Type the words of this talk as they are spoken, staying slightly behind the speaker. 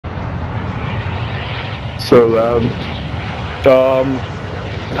So loud.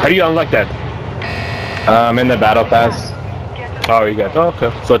 How do you unlock that? In the battle pass. Oh, you got. Oh,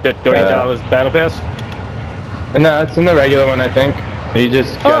 okay. So that $30 battle pass. No, it's in the regular one, I think. You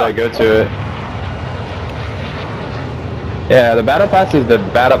just gotta go to it. Yeah, the battle pass is the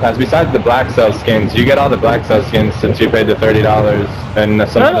battle pass. Besides the black cell skins, you get all the black cell skins since you paid the $30 and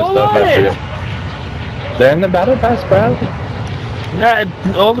some of the stuff I forget. They're in the battle pass, bro. Yeah,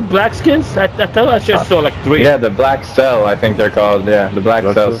 all the black skins? I thought I just saw like 3. Yeah, the black cell, I think they're called. Yeah, the black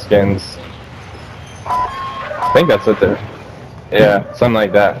cell skins. I think that's what they're... Yeah, something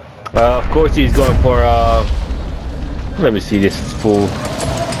like that. Of course he's going for, let me see this fool.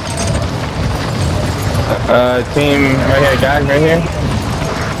 Team right here, guys, right here.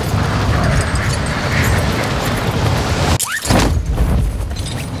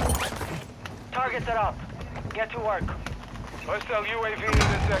 Targets are up. Get to work. Hostile UAV in the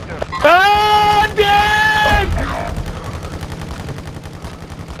sector. Oh, damn!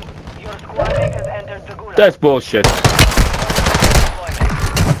 Your squad mate has entered the gulag. That's bullshit.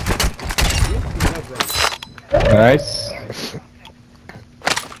 Nice.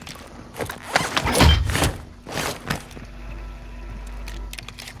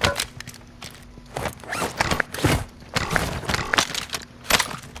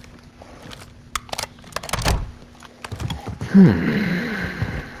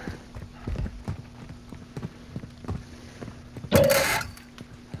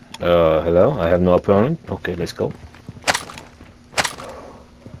 Hello? I have no opponent. Okay, let's go.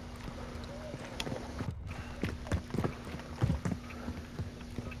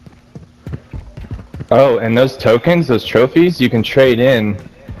 Oh, and those tokens, those trophies, you can trade in.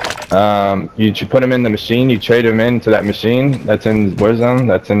 You should put them in the machine, you trade them into that machine that's in Warzone,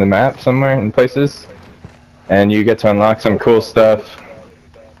 that's in the map somewhere in places. And you get to unlock some cool stuff.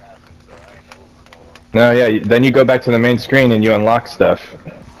 No, yeah, then you go back to the main screen and you unlock stuff.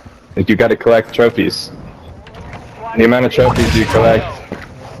 Like, you gotta collect trophies. The amount of trophies you collect,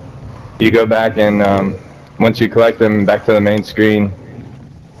 you go back and once you collect them back to the main screen,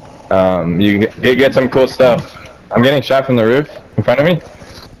 you get some cool stuff. I'm getting shot from the roof in front of me.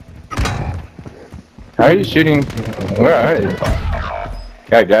 How are you shooting? Where are you?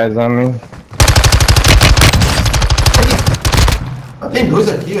 Got guys on me.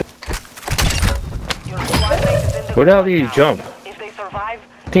 Where the hell did you jump? If they survive,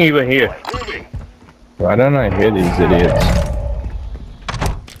 I think you were here. Why don't I hear these idiots?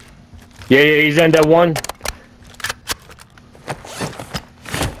 Yeah, he's in that one.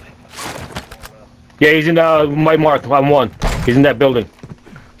 Yeah, he's in my mark. I'm 1. He's in that building.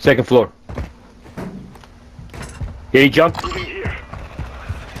 2nd floor. Yeah, he jumped.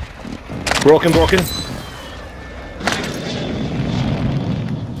 Broken.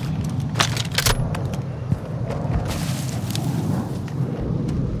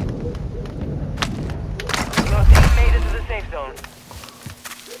 your team made it to the safe zone.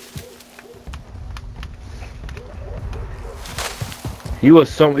 He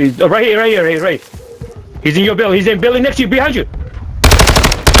was right here. He's in your building. He's in building next to you, behind you.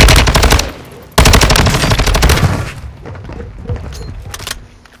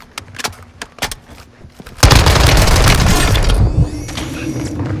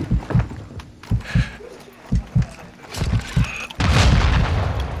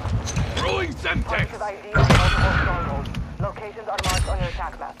 Throwing Semtex. ID on multiple strongholds. Locations are marked on your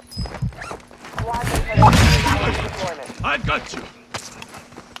attack map. Squad mates have completed deployment. I've got you.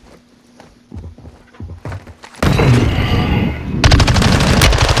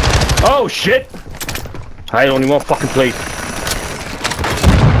 Oh shit! I don't even want fucking place.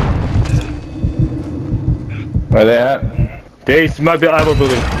 Where they at? This might be our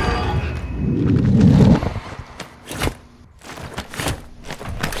building.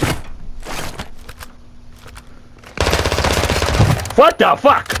 What the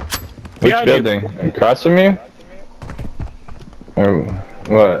fuck? Which Behind building? Across from you? Or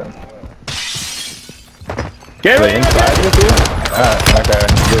what? Get Are they ready! inside with you? Ah, okay.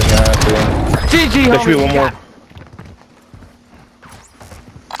 Good, GG, there should be one more.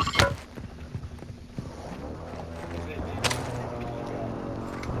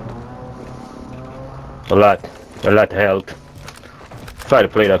 A lot health. Try to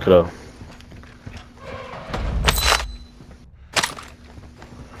play that though.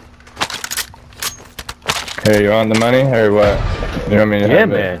 Hey, you on the money or what? You want me to Yeah, have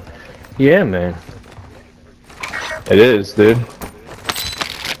man. it? Yeah, man. It is, dude.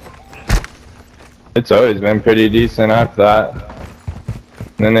 It's always been pretty decent, I thought.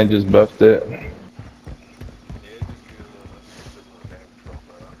 And then they just buffed it.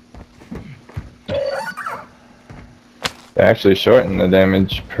 They actually shortened the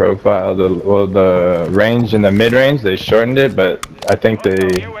damage profile. The range and the mid range, they shortened it, but I think they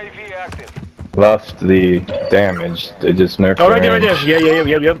UAV active. left the damage. They just nerfed Oh, the right there, right there.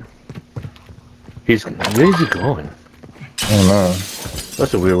 range. Yep. He's, where is he going? I don't know.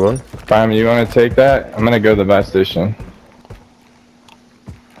 That's a weird one. Prime, you want to take that? I'm gonna go to the buy station.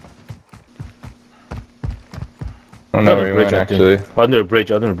 I don't know where he went, I think. actually. Under the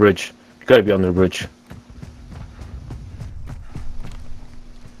bridge, under the bridge. You gotta be under the bridge.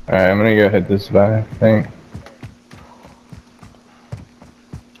 Alright, I'm gonna go hit this buy thing.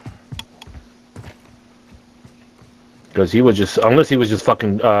 Because he was just, unless he was just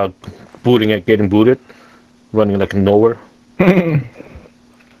fucking booting it, getting booted, running like nowhere.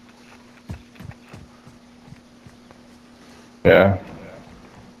 Yeah.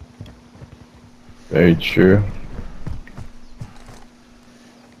 Very true.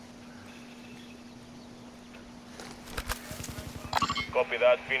 Copy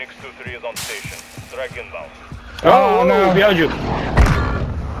that. Phoenix 2-3 is on station. Strike inbound. Oh no, behind you.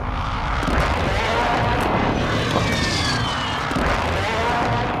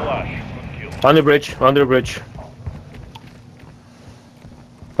 Flash. Good kill. Under the bridge, under the bridge.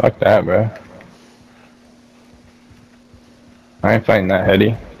 Fuck that, bro. I ain't fighting that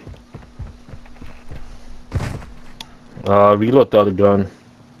heady. Reload the other gun.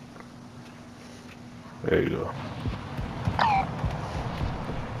 There you go.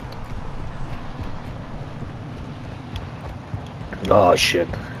 Oh shit.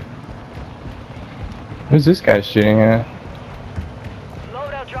 Who's this guy shooting at?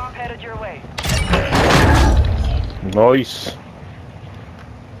 Loadout drop headed your way. Nice.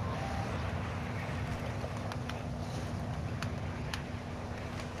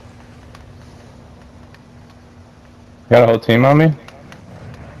 Got a whole team on me?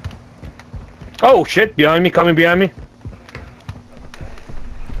 Oh shit, behind me, coming behind me.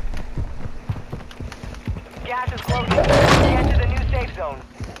 Gas is closing. Get to the new safe zone.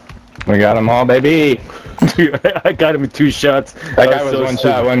 We got them all, baby! I got him in 2 shots. That guy was one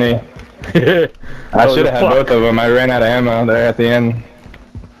shot, wasn't he? I Oh, should have had fuck. both of them. I ran out of ammo there at the end.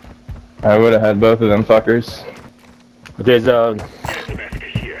 I would have had both of them fuckers. There's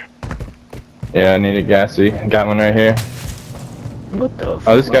Yeah, I need a gassy. Got one right here. what the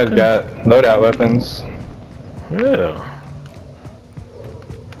Oh, this guy's fuck? got loadout weapons. Yeah.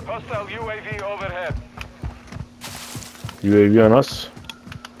 Hostile UAV overhead. UAV on us.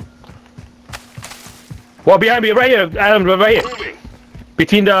 Well, behind me, right here, Adam, right here.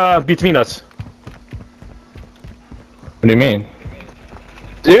 Between us. What do you mean?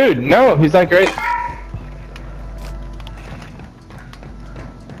 Dude, no, he's like right.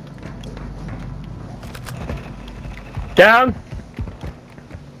 Down.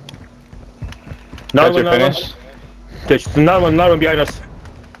 That's your Another finish? There's another one behind us.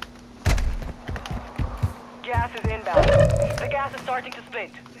 Gas is inbound. The gas is starting to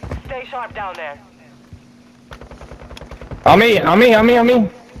split. Stay sharp down there. On me!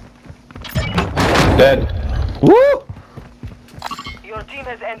 Dead. Woo! Your team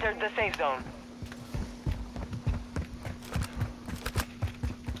has entered the safe zone.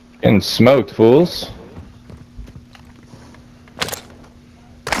 Getting smoked, fools.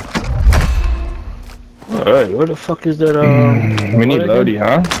 Alright, where the fuck is that, We need what Lodi,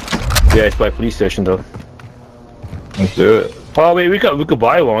 huh? Yeah, it's by police station though. Let's do it. Oh wait, we could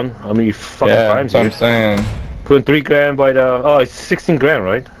buy one. I mean, fucking Yeah, times that's what I'm here. saying. Putting 3 grand by the, oh, it's 16 grand,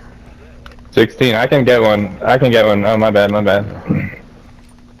 right? 16. I can get one. Oh, my bad.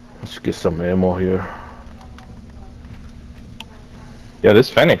 Let's get some ammo here. Yeah, this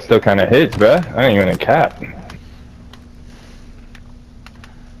Fennec still kind of hits, bruh. I ain't even a cap. You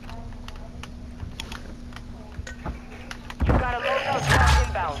got a loadout drop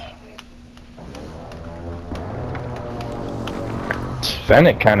inbound.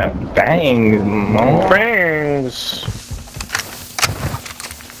 Fennec kind of bangs, man. Bangs!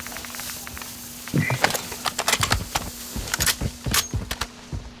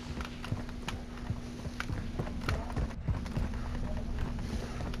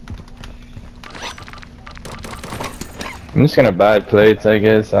 I'm just gonna buy plates, I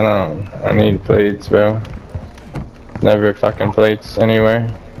guess. I need plates, bro. Never fucking plates anywhere.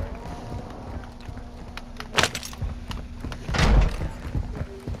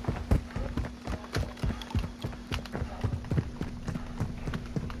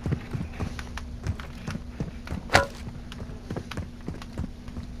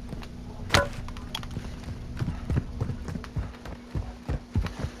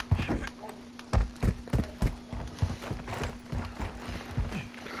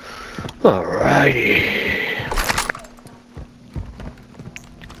 Alrighty.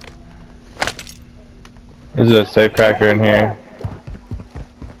 There's a safe cracker in here.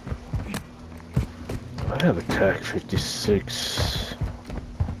 I have a TAC 56.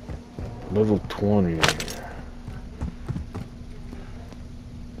 Level 20.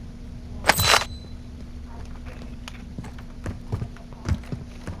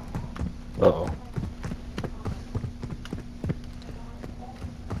 Uh-oh.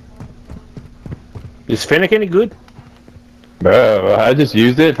 Is Fennec any good? Bro, I just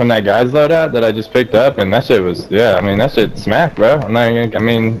used it from that guy's loadout that I just picked up, and that shit was, yeah, I mean, that shit smacked, bro. I'm not even, I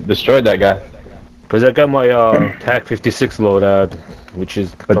mean, destroyed that guy. Cause I got my TAC 56 loadout, which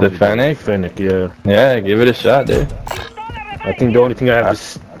is With the Fennec? Fennec, yeah. Yeah, give it a shot, dude. I think the only thing I have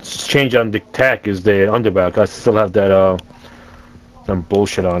to change on the TAC is the underback. I still have that some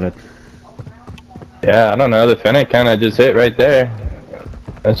bullshit on it. Yeah, I don't know, the Fennec kind of just hit right there.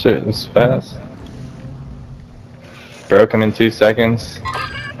 That shit was fast. Broke him in 2 seconds.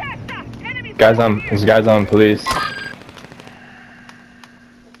 This guy's on police.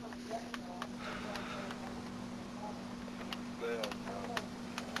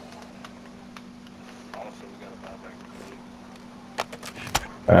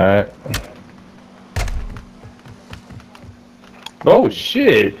 Alright. Oh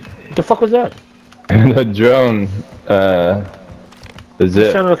shit! What the fuck was that? The drone, the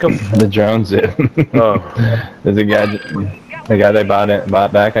zip. Sounded like The drone zip. Oh. There's a guy, the guy they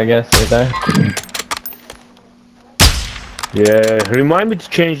bought back, I guess, right there. Yeah, remind me to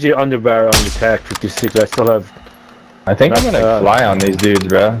change the underbarrel on the TAC 56. I still have. I think I'm gonna fly on these dudes,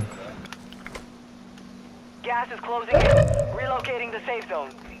 bro. Gas is closing in. Relocating the safe zone.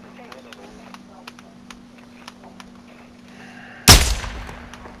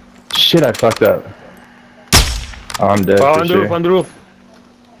 Shit, I fucked up. Oh, I'm dead Oh, for on the sure. roof, on the roof.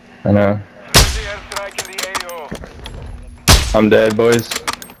 I know. I'm dead, boys.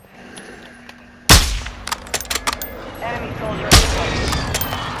 Enemy soldier.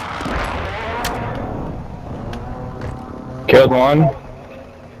 Killed one.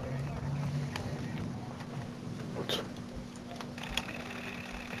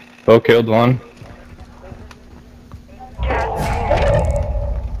 Bo killed one.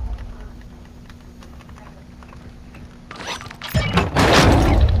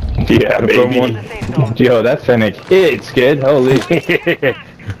 Yeah, baby. Yo, that Fennec hits, kid. Holy.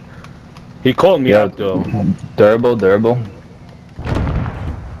 He called me out though. Durable.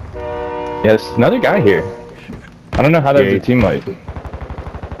 Yes, another guy here. I don't know how that's a team wipe.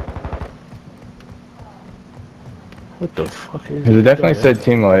 What the fuck is It definitely said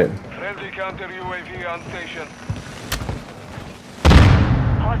team wipe. Friendly counter UAV on station.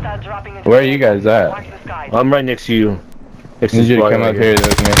 Hostile dropping into Where are you guys at? Watch the skies. I'm right next to you. Next I need you to spot come right up here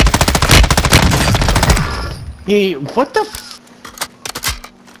with me. Hey, what the?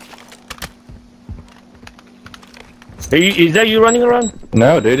 Hey, is that you running around?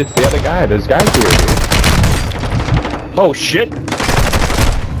 No, dude, it's the other guy. There's guys here, dude. Oh shit!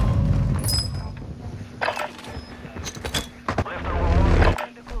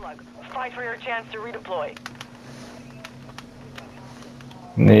 Fight for your chance to redeploy.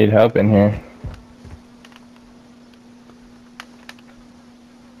 Need help in here.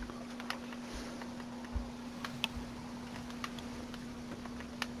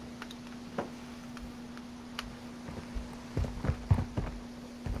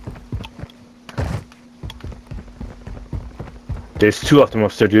 There's 2 of them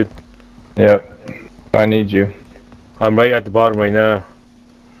upstairs, dude. Yep. I need you. I'm right at the bottom right now.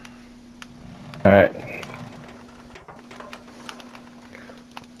 Alright.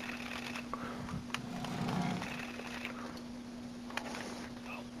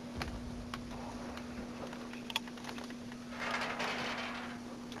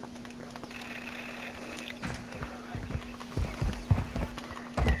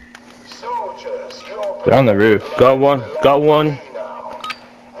 They're on the roof. Got one. Got one.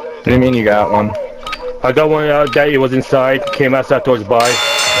 What do you mean you got one? I got one out that it was inside. Came outside towards by.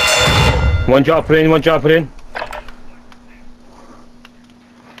 One drop it in. One drop it in.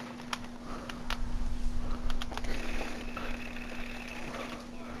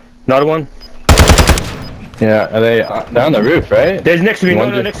 Another one. Yeah, are they they're on the roof, right? There's next to me. No, One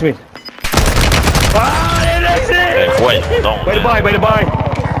no, just- next to me. Ah, they're next to me. Wait, don't. By the by, by the by.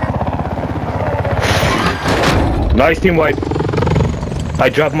 Nice team wipe. I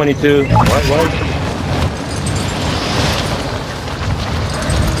dropped money too. What?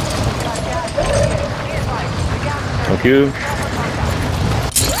 Thank you.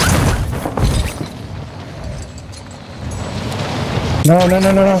 No.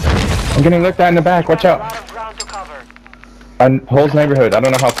 I'm getting looked at in the back. Watch A out. lot of ground to cover. On Hole's neighborhood. I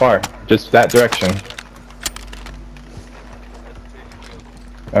don't know how far. Just that direction.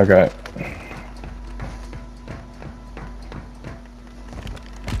 Okay.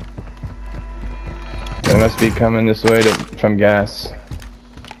 They must be coming this way from gas.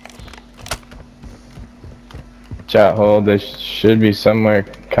 Chat hold, they should be somewhere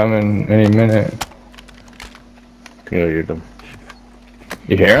coming any minute. Can you hear them?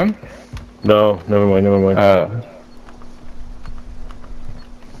 You hear them? No, never mind, never mind.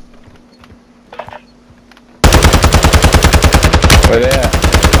 Where they at?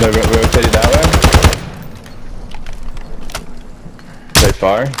 They're rotated that way? They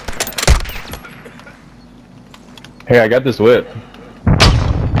far? Here, I got this whip.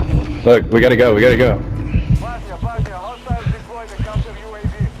 Look, we gotta go, we gotta go. Hostiles deploy the counter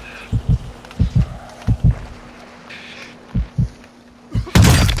UAV.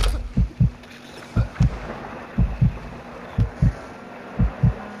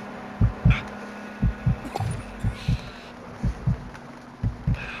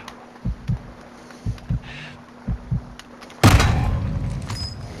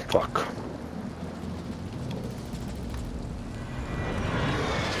 Fuck.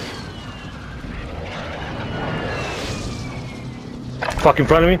 Fuck in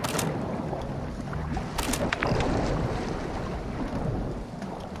front of me.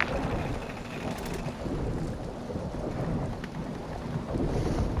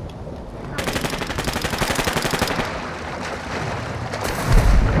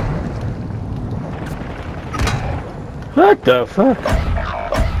 What the fuck?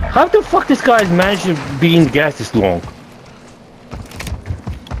 How the fuck this guy's managed to be in the gas this long?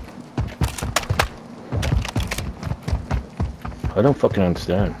 I don't fucking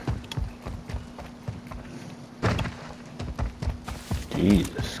understand.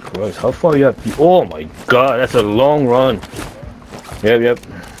 Jesus Christ, how far you have to? Oh my god, that's a long run. Yep. Yep.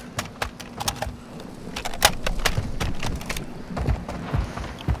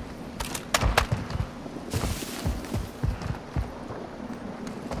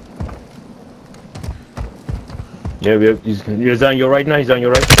 He's on your right now, he's on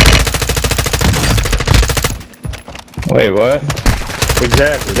your right. Wait, what?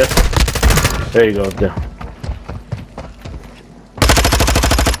 Exactly, that's... There you go, there.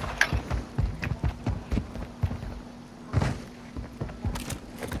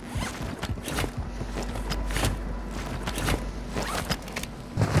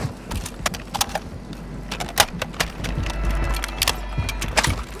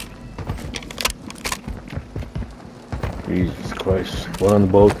 Jesus Christ, one on the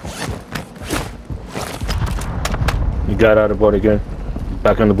boat. He got out of the boat again.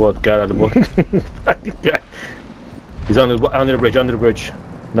 Back on the boat, got out of the boat. He's under the bridge.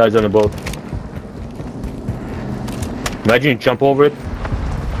 Now he's on the boat. Imagine you jump over it.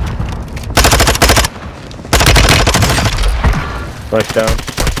 Touchdown.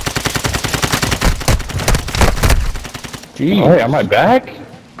 Jeez. Oh, wait, am I back?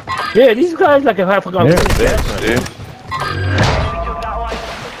 Yeah, these guys like a half a gun. They're bitch, dude. We took that one.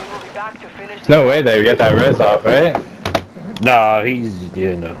 We will be back to finish. There's no way they get that res off, right? Nah, he's...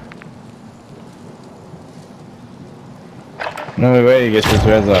 Yeah, no. No way he gets his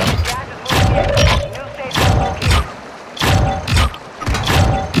res off. Gas is moving in. New station located.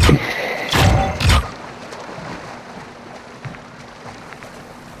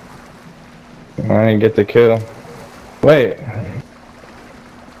 I didn't get the kill. Wait.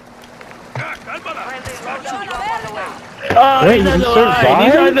 Oh, Wait, he's on you the line. survived?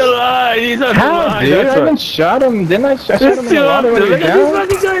 He's on the line. He's on the How, line. dude? I That's even right. shot him. Didn't I? I shot him in the Still up water there. when he Look at was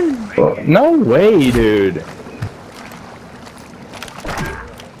these down? fucking guys. No way, dude.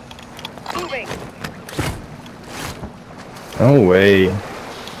 Moving. No way.